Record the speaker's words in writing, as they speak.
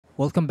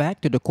Welcome back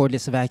to the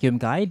Cordless Vacuum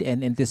Guide,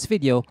 and in this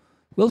video,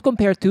 we'll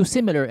compare two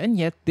similar and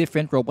yet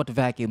different robot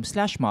vacuum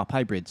 / mop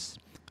hybrids.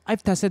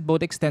 I've tested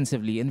both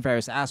extensively in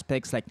various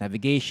aspects like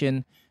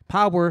navigation,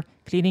 power,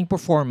 cleaning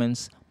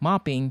performance,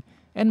 mopping,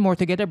 and more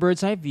to get a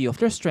bird's eye view of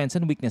their strengths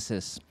and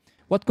weaknesses,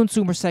 what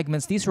consumer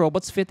segments these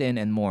robots fit in,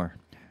 and more.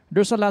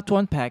 There's a lot to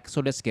unpack, so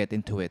let's get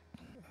into it.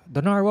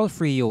 The Narwal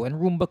Freo and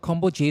Roomba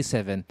Combo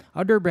J7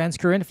 are their brand's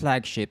current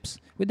flagships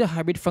with the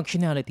hybrid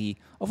functionality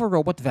of a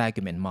robot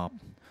vacuum and mop.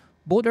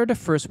 Both are the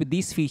first with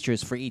these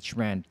features for each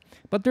brand,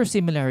 but their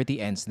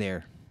similarity ends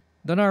there.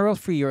 The Narwal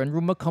Freo and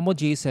Roomba Combo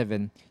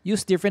J7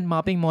 use different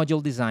mopping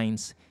module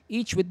designs,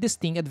 each with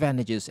distinct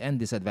advantages and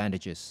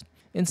disadvantages.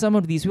 And some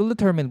of these will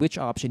determine which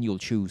option you'll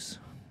choose.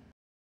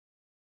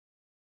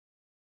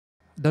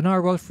 The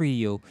Narwal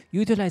Freo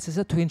utilizes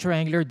a twin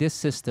triangular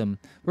disc system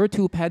where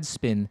two pads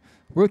spin,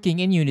 working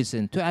in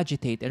unison to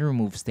agitate and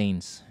remove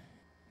stains.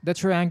 The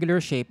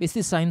triangular shape is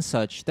designed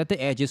such that the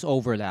edges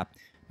overlap,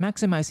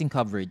 maximizing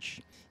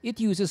coverage. It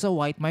uses a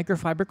white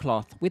microfiber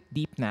cloth with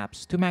deep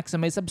naps to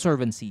maximize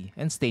absorbency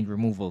and stain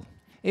removal.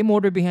 A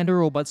motor behind the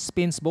robot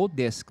spins both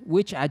discs,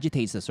 which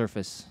agitates the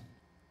surface.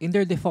 In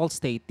their default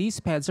state,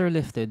 these pads are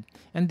lifted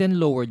and then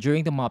lowered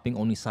during the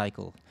mopping-only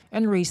cycle,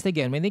 and raised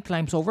again when it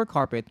climbs over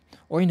carpet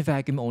or in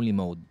vacuum-only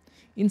mode.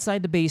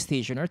 Inside the base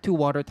station are two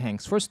water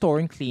tanks for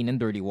storing clean and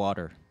dirty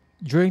water.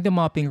 During the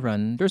mopping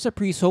run, there's a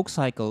pre-soak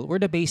cycle where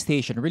the base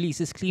station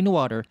releases clean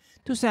water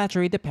to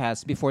saturate the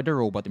pads before the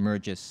robot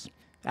emerges.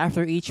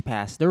 After each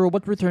pass, the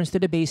robot returns to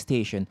the base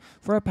station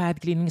for a pad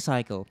cleaning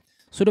cycle,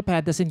 so the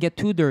pad doesn't get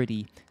too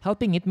dirty,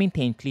 helping it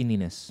maintain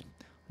cleanliness.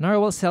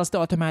 Narwal sells the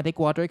automatic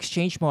water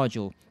exchange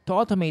module to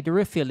automate the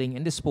refilling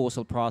and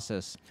disposal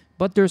process,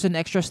 but there's an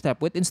extra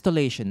step with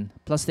installation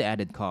plus the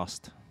added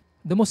cost.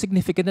 The most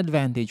significant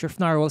advantage of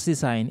Narwal's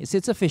design is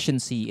its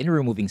efficiency in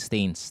removing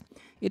stains.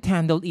 It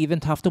handled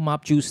even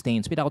tough-to-mop juice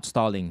stains without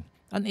stalling,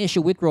 an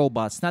issue with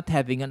robots not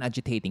having an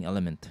agitating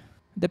element.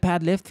 The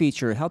pad lift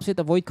feature helps it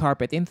avoid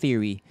carpet in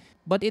theory,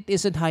 but it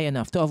isn't high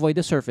enough to avoid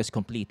the surface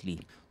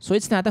completely, so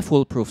it's not a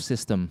foolproof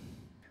system.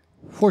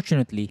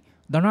 Fortunately,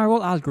 the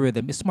Narwal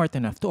algorithm is smart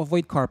enough to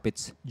avoid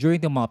carpets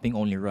during the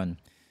mopping-only run,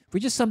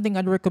 which is something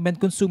I'd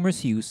recommend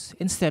consumers use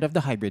instead of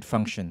the hybrid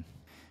function.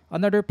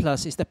 Another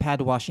plus is the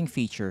pad washing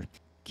feature,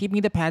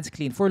 keeping the pads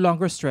clean for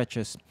longer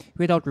stretches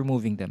without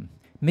removing them,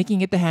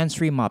 making it a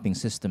hands-free mopping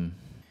system.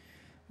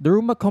 The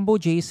Roomba Combo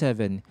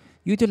J7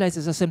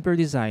 utilizes a simpler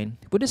design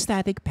with a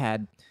static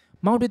pad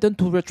mounted on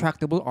two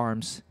retractable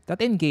arms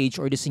that engage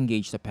or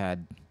disengage the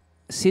pad.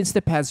 Since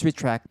the pads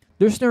retract,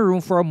 there's no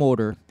room for a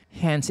motor,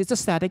 hence it's a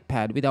static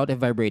pad without a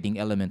vibrating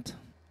element.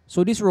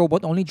 So this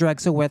robot only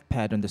drags a wet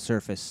pad on the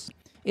surface.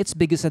 Its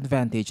biggest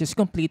advantage is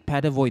complete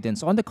pad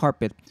avoidance on the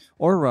carpet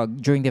or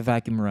rug during the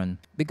vacuum run,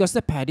 because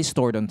the pad is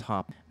stored on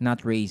top,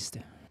 not raised.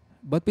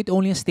 But with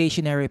only a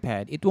stationary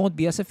pad, it won't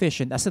be as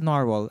efficient as the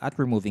Narwal at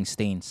removing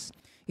stains.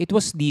 It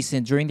was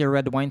decent during the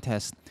red wine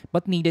test,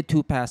 but needed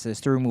 2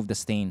 passes to remove the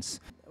stains,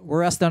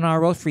 whereas the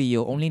Narwal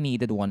Freo only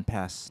needed 1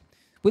 pass.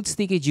 With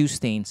sticky juice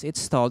stains, it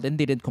stalled and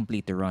didn't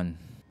complete the run.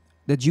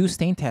 The juice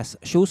stain test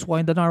shows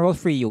why the Narwal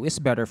Freo is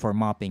better for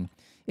mopping.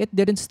 It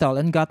didn't stall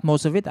and got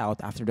most of it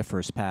out after the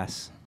first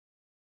pass.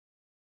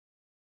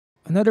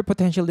 Another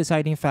potential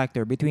deciding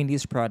factor between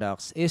these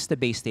products is the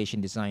base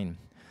station design.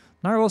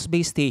 Narwal's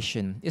base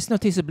station is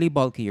noticeably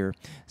bulkier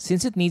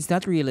since it needs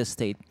that real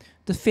estate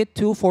to fit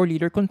 2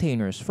 4-liter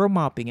containers for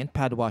mopping and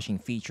pad washing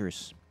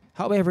features.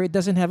 However, it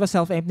doesn't have a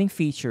self-emptying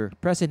feature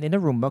present in the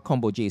Roomba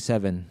Combo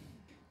J7.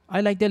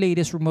 I like the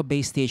latest Roomba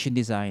base station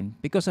design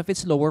because of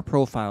its lower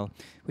profile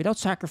without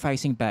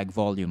sacrificing bag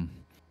volume.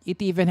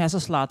 It even has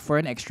a slot for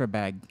an extra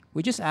bag,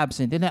 which is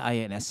absent in the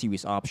INS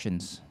series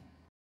options.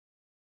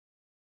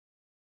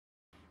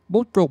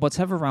 Both robots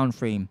have a round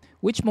frame,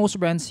 which most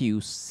brands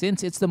use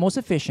since it's the most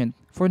efficient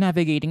for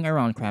navigating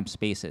around cramped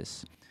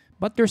spaces.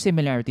 But their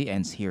similarity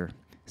ends here.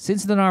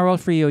 Since the Narwal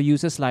Freo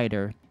uses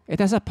slider, it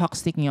has a puck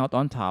sticking out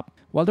on top,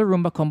 while the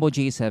Roomba Combo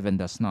J7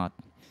 does not.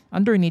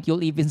 Underneath,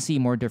 you'll even see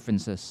more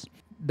differences.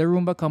 The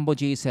Roomba Combo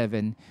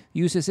J7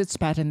 uses its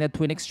patented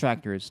twin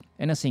extractors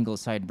and a single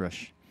side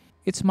brush.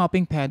 Its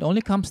mopping pad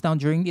only comes down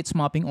during its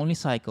mopping-only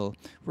cycle,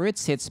 where it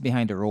sits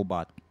behind the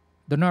robot.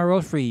 The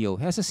Narwal Freo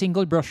has a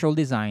single brush roll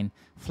design,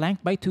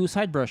 flanked by 2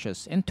 side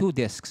brushes and 2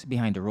 discs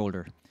behind the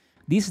roller.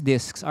 These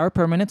discs are a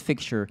permanent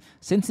fixture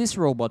since this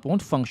robot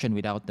won't function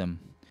without them.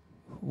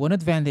 One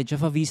advantage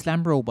of a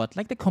V-Slam robot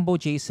like the Combo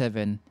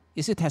J7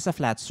 is it has a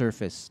flat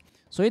surface,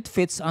 so it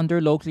fits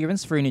under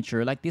low-clearance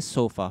furniture like this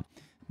sofa,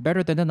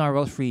 better than the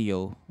Narwal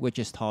Freo, which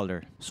is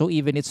taller, so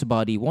even its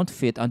body won't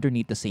fit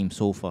underneath the same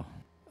sofa.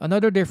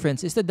 Another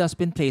difference is the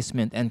dustbin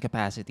placement and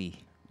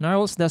capacity.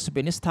 Narwal's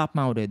dustbin is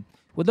top-mounted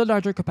with a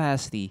larger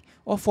capacity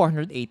of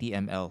 480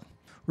 ml.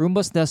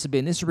 Roomba's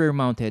dustbin is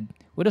rear-mounted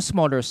with a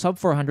smaller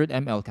sub-400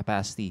 ml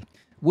capacity,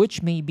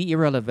 which may be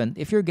irrelevant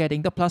if you're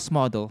getting the Plus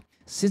model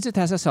since it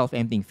has a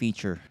self-emptying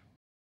feature.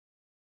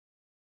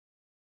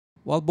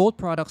 While both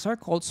products are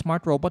called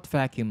smart robot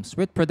vacuums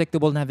with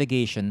predictable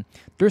navigation,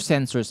 their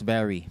sensors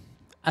vary.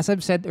 As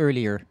I've said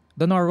earlier,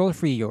 The Narwal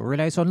Freo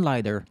relies on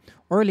LiDAR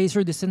or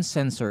laser distance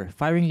sensor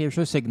firing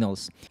laser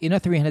signals in a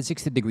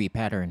 360-degree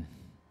pattern.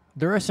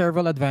 There are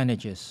several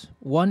advantages.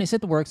 One is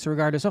it works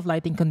regardless of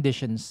lighting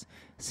conditions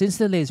since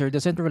the laser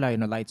doesn't rely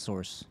on a light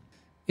source.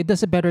 It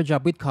does a better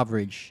job with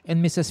coverage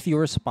and misses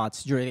fewer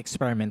spots during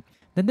experiment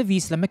than the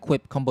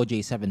VSLAM-equipped Combo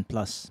J7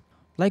 Plus.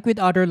 Like with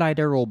other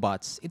LiDAR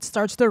robots, it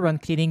starts the run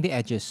cleaning the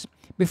edges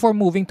before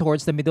moving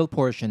towards the middle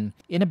portion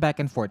in a back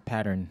and forth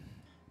pattern.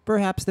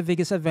 Perhaps the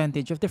biggest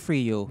advantage of the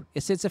Freo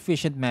is its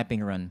efficient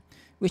mapping run,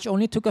 which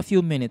only took a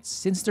few minutes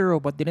since the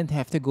robot didn't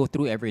have to go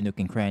through every nook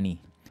and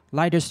cranny.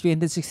 LiDAR's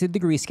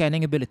 360-degree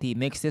scanning ability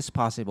makes this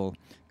possible,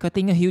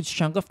 cutting a huge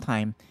chunk of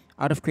time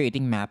out of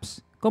creating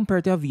maps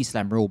compared to a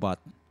VSLAM robot.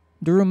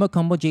 The Roomba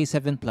Combo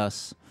J7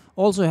 Plus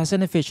also has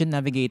an efficient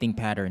navigating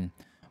pattern,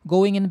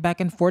 going in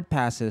back and forth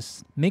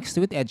passes mixed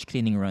with edge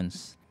cleaning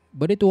runs.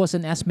 But it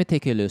wasn't as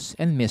meticulous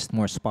and missed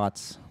more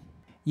spots.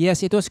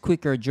 Yes, it was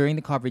quicker during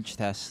the coverage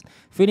test,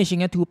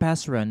 finishing a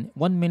 2-pass run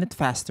 1 minute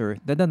faster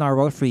than the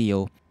Narwal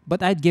Freo,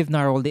 but I'd give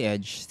Narwal the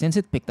edge since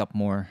it picked up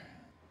more.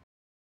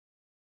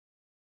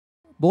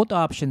 Both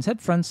options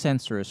had front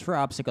sensors for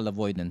obstacle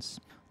avoidance.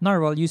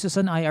 Narwal uses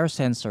an IR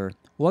sensor,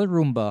 while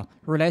Roomba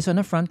relies on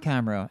a front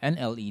camera and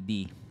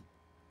LED.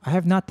 I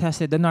have not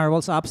tested the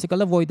Narwal's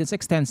obstacle avoidance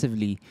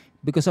extensively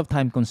because of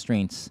time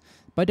constraints,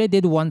 but I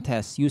did one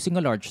test using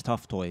a large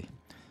stuffed toy.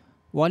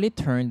 While it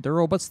turned, the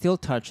robot still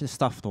touched the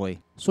stuffed toy,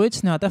 so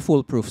it's not a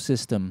foolproof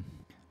system.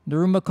 The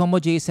Roomba Combo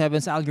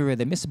J7's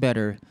algorithm is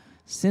better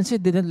since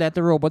it didn't let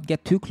the robot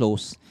get too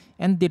close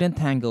and didn't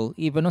tangle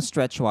even on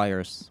stretch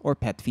wires or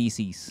pet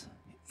feces.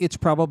 It's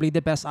probably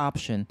the best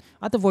option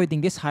at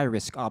avoiding these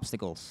high-risk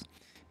obstacles.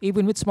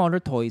 Even with smaller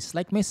toys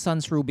like my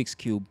son's Rubik's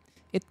Cube,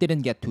 it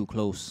didn't get too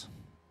close.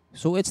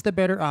 So it's the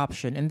better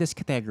option in this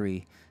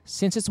category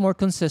since it's more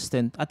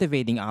consistent at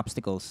evading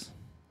obstacles.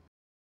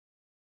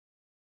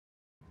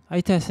 I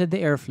tested the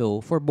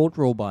airflow for both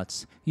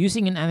robots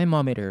using an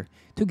anemometer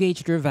to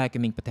gauge their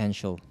vacuuming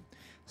potential.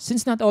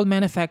 Since not all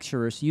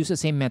manufacturers use the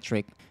same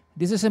metric,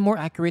 this is a more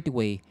accurate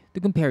way to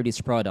compare these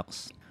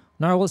products.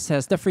 Narwal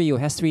says the Freo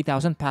has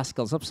 3,000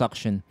 pascals of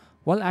suction,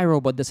 while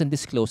iRobot doesn't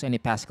disclose any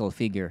pascal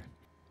figure.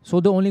 So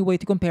the only way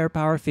to compare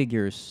power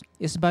figures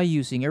is by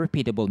using a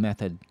repeatable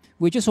method,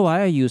 which is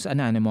why I use an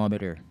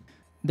anemometer.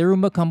 The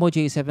Roomba Combo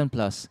J7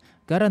 Plus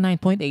got a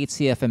 9.8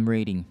 CFM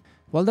rating,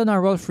 while the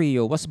Narwal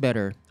Freo was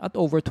better at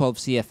over 12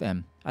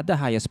 CFM at the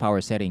highest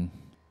power setting.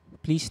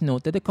 Please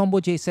note that the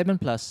Combo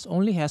J7 Plus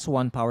only has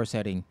one power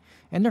setting,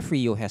 and the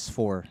Freo has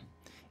 4.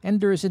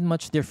 And there isn't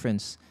much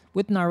difference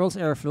with Narwal's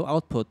airflow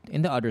output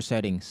in the other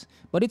settings,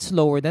 but it's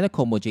lower than the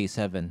Combo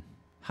J7.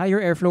 Higher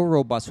airflow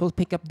robots will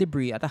pick up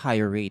debris at a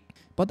higher rate,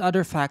 but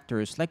other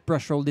factors like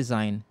brush roll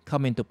design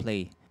come into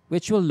play,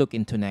 which we'll look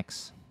into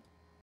next.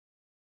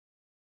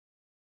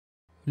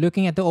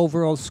 Looking at the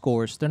overall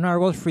scores, the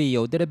Narwal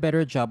Freo did a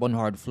better job on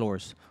hard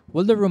floors,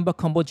 while the Roomba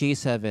Combo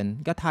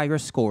J7 got higher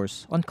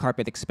scores on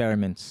carpet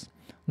experiments.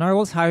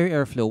 Narwal's higher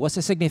airflow was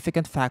a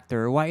significant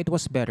factor why it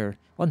was better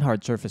on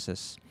hard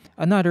surfaces.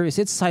 Another is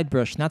its side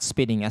brush not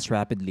spinning as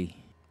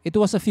rapidly. It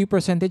was a few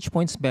percentage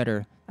points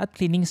better at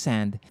cleaning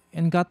sand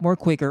and got more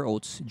Quaker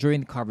oats during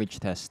the coverage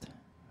test.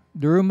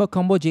 The Roomba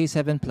Combo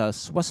J7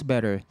 Plus was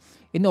better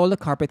in all the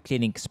carpet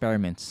cleaning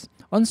experiments,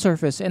 on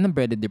surface and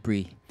embedded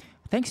debris,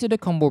 thanks to the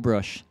combo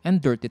brush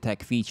and dirt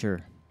detect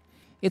feature.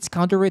 Its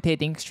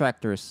counter-rotating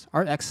extractors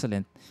are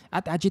excellent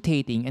at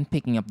agitating and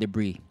picking up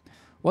debris,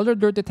 while the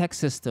dirt detect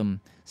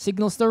system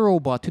signals the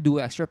robot to do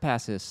extra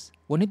passes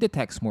when it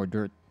detects more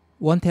dirt.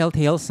 One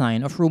telltale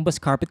sign of Roomba's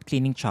carpet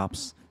cleaning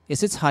chops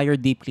is its higher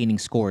deep cleaning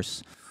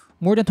scores,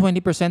 more than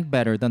 20%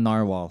 better than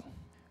Narwal.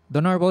 The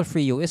Narwal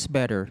Freo is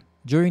better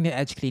during the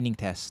edge cleaning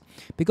test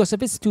because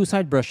of its 2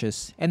 side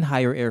brushes and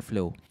higher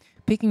airflow,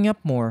 picking up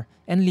more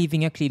and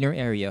leaving a cleaner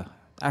area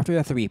after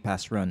a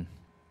 3-pass run.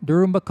 The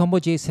Roomba Combo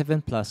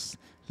J7 Plus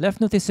left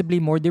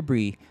noticeably more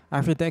debris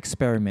after the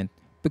experiment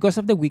because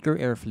of the weaker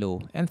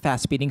airflow and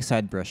fast-spinning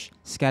side brush,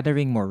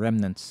 scattering more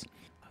remnants.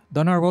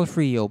 The Narwal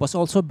Freo was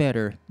also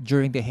better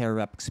during the hair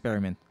wrap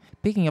experiment,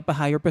 picking up a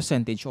higher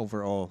percentage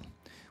overall,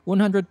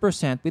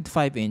 100% with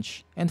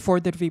 5-inch and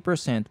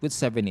 43% with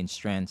 7-inch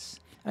strands.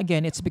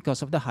 Again, it's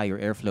because of the higher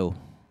airflow.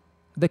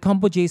 The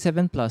Combo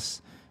J7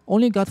 Plus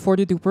only got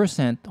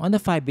 42% on the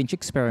 5-inch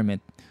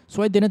experiment,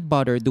 so I didn't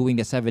bother doing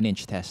the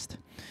 7-inch test.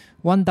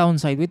 One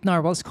downside with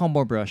Narwal's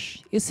combo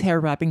brush is hair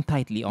wrapping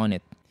tightly on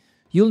it.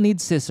 You'll need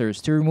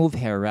scissors to remove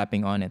hair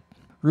wrapping on it.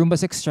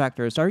 Roomba's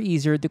extractors are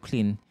easier to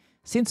clean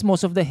since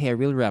most of the hair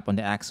will wrap on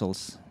the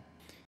axles.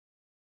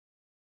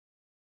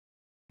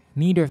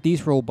 Neither of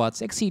these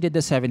robots exceeded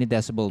the 70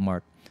 decibel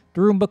mark.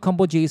 The Roomba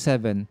Combo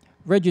J7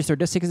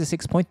 registered a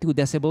 66.2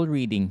 decibel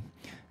reading,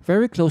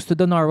 very close to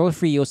the Narwal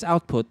Freo's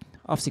output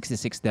of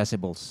 66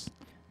 decibels.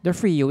 The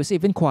Freo is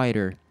even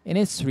quieter in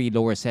its 3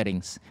 lower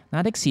settings,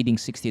 not exceeding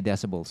 60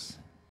 decibels.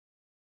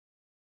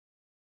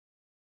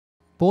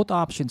 Both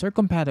options are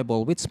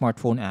compatible with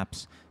smartphone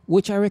apps,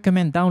 which I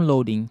recommend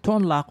downloading to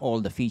unlock all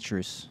the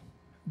features.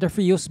 The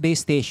Freo's base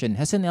station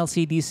has an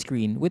LCD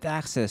screen with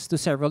access to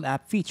several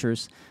app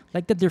features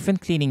like the different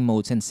cleaning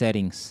modes and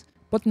settings,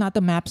 but not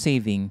a map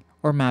saving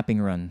or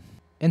mapping run.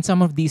 And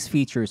some of these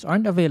features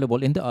aren't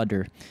available in the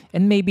other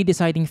and may be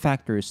deciding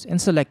factors in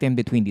selecting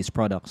between these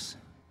products.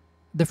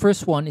 The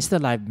first one is the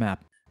live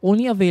map,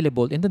 only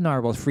available in the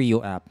Narwal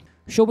Freo app,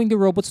 showing the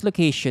robot's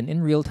location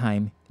in real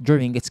time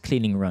during its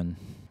cleaning run.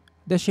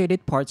 The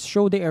shaded parts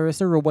show the areas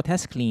the robot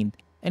has cleaned,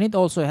 and it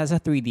also has a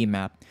 3D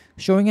map,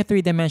 showing a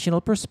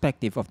three-dimensional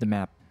perspective of the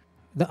map.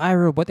 The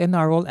iRobot and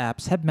Narwal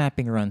apps have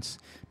mapping runs,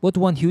 but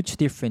one huge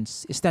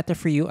difference is that the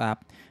Freo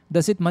app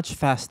does it much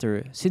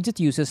faster since it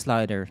uses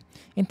slider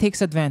and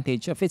takes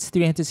advantage of its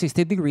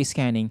 360-degree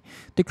scanning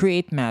to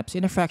create maps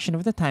in a fraction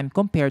of the time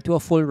compared to a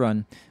full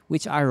run,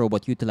 which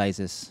iRobot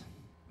utilizes.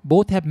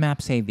 Both have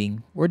map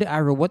saving, where the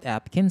iRobot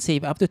app can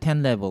save up to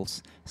 10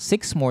 levels,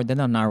 6 more than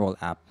the Narwal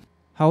app.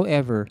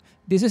 However,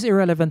 this is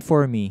irrelevant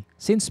for me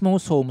since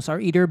most homes are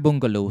either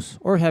bungalows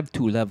or have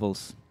 2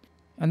 levels.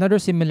 Another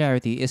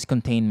similarity is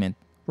containment,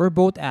 where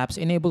both apps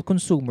enable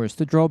consumers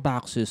to draw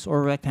boxes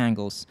or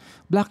rectangles,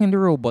 blocking the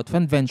robot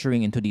from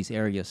venturing into these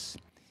areas.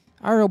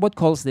 iRobot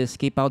calls this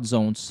keep out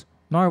zones,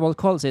 Narwal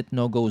calls it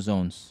no-go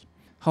zones.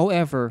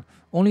 However,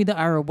 only the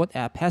iRobot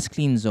app has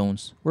clean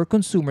zones, where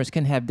consumers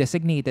can have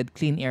designated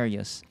clean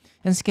areas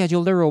and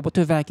schedule the robot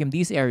to vacuum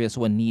these areas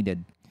when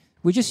needed,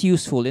 which is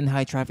useful in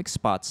high-traffic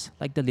spots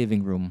like the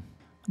living room.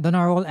 The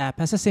Narwal app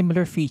has a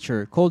similar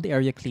feature called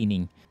area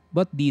cleaning,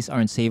 but these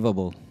aren't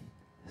savable.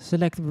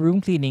 Selective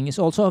room cleaning is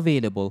also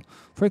available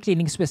for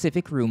cleaning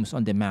specific rooms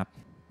on the map.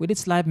 With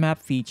its live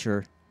map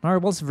feature,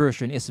 Narwal's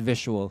version is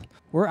visual,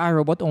 where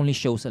iRobot only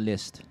shows a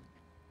list.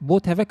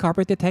 Both have a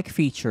carpet detect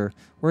feature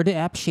where the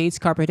app shades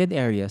carpeted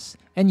areas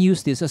and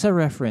use this as a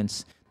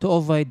reference to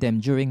avoid them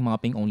during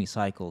mopping only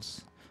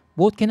cycles.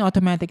 Both can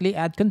automatically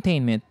add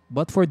containment,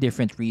 but for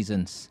different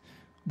reasons.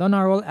 The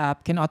Narwal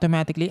app can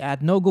automatically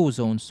add no-go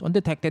zones on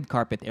detected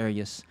carpet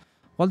areas,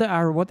 while the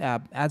iRobot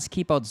app adds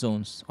keep-out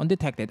zones on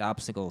detected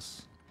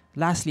obstacles.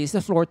 Lastly is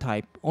the floor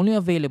type, only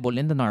available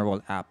in the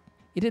Narwal app.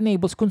 It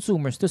enables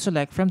consumers to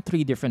select from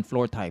 3 different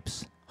floor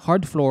types: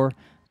 hard floor,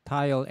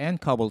 tile, and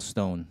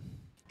cobblestone.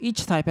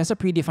 Each type has a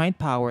predefined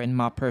power and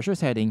mop pressure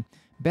setting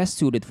best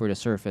suited for the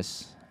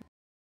surface.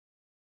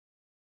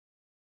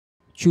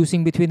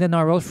 Choosing between the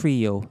Narwal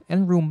Freo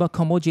and Roomba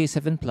Combo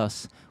J7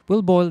 Plus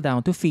will boil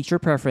down to feature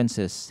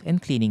preferences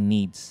and cleaning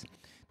needs.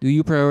 Do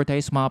you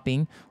prioritize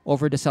mopping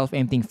over the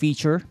self-emptying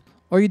feature,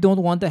 or you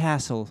don't want the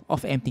hassle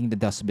of emptying the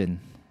dustbin?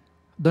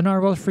 The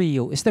Narwal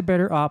Freo is the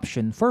better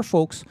option for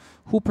folks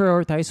who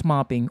prioritize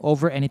mopping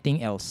over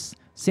anything else,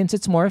 since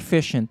it's more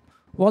efficient,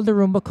 while the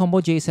Roomba Combo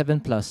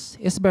J7 Plus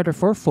is better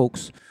for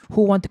folks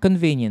who want the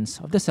convenience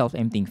of the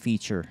self-emptying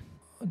feature.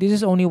 This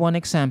is only one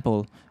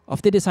example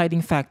of the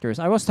deciding factors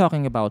I was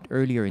talking about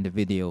earlier in the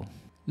video.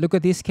 Look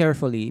at this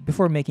carefully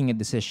before making a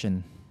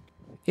decision.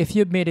 If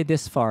you've made it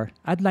this far,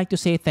 I'd like to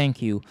say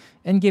thank you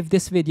and give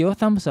this video a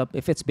thumbs up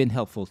if it's been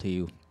helpful to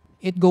you.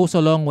 It goes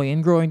a long way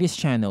in growing this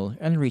channel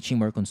and reaching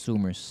more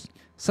consumers.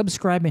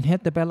 Subscribe and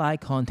hit the bell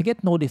icon to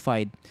get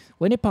notified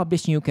when I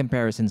publish new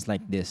comparisons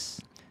like this.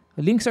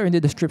 Links are in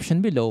the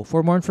description below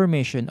for more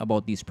information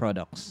about these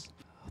products.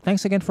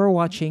 Thanks again for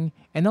watching,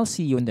 and I'll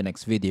see you in the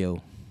next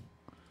video.